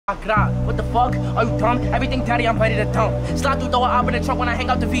What the fuck? Are you dumb? Everything daddy, I'm ready to dump. Slide through, throw it up in the trunk when I hang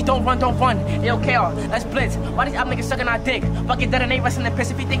out the V. Don't run, don't run. Yo, KR, let's blitz. Why these niggas sucking our dick? Fuck it, detonate, rest in the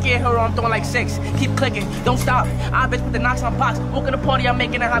piss. If you think you're a hero, I'm throwing like 6. Keep clicking, don't stop. I bitch with the knocks on box. Walking the party, I'm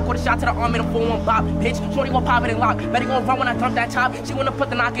making a hot quarter shot to the arm in a 4-1 pop. Bitch, shorty gon' pop it and lock. Better gon' run when I dump that chop. She wanna put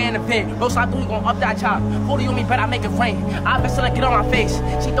the knocker in the pit. Roll slide through, gon' up that chop. 40 on me, bet I make it rain. I bet till I get on my face.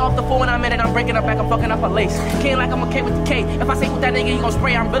 She throw off the 4 when I'm in it, I'm breaking her back, I'm fucking up her lace. Can't like I'm a K with the K. If I say with that nigga, you gon'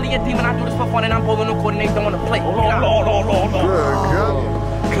 spray. I'm really a demon, I do this for fun and I'm bowling no court and they don't wanna play. Hold on.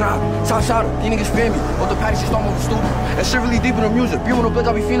 Top shot, these niggas fear me. All the patties just almost stupid. That shit really deep in the music. Be on the blick,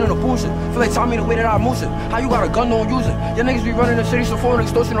 I be feeling the bullshit. Feel like Tommy the way that I move it. How you got a gun, don't use it. Your niggas be running the city so foreign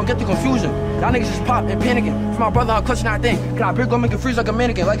extortion, don't get the confusion. Y'all niggas just pop and panicking. For my brother, I'm clutching that thing. Can I big gon' make it freeze like a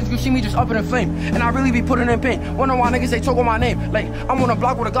mannequin? Like if you see me just up in flame. And I really be putting in pain. Wonder why niggas they talk on my name. Like I'm on a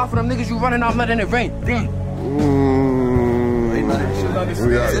block with a god for them niggas you running, I'm letting it rain. Damn. My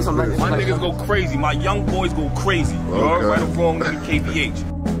niggas go crazy. My young boys go crazy. Okay. Right or wrong, nigga KVH.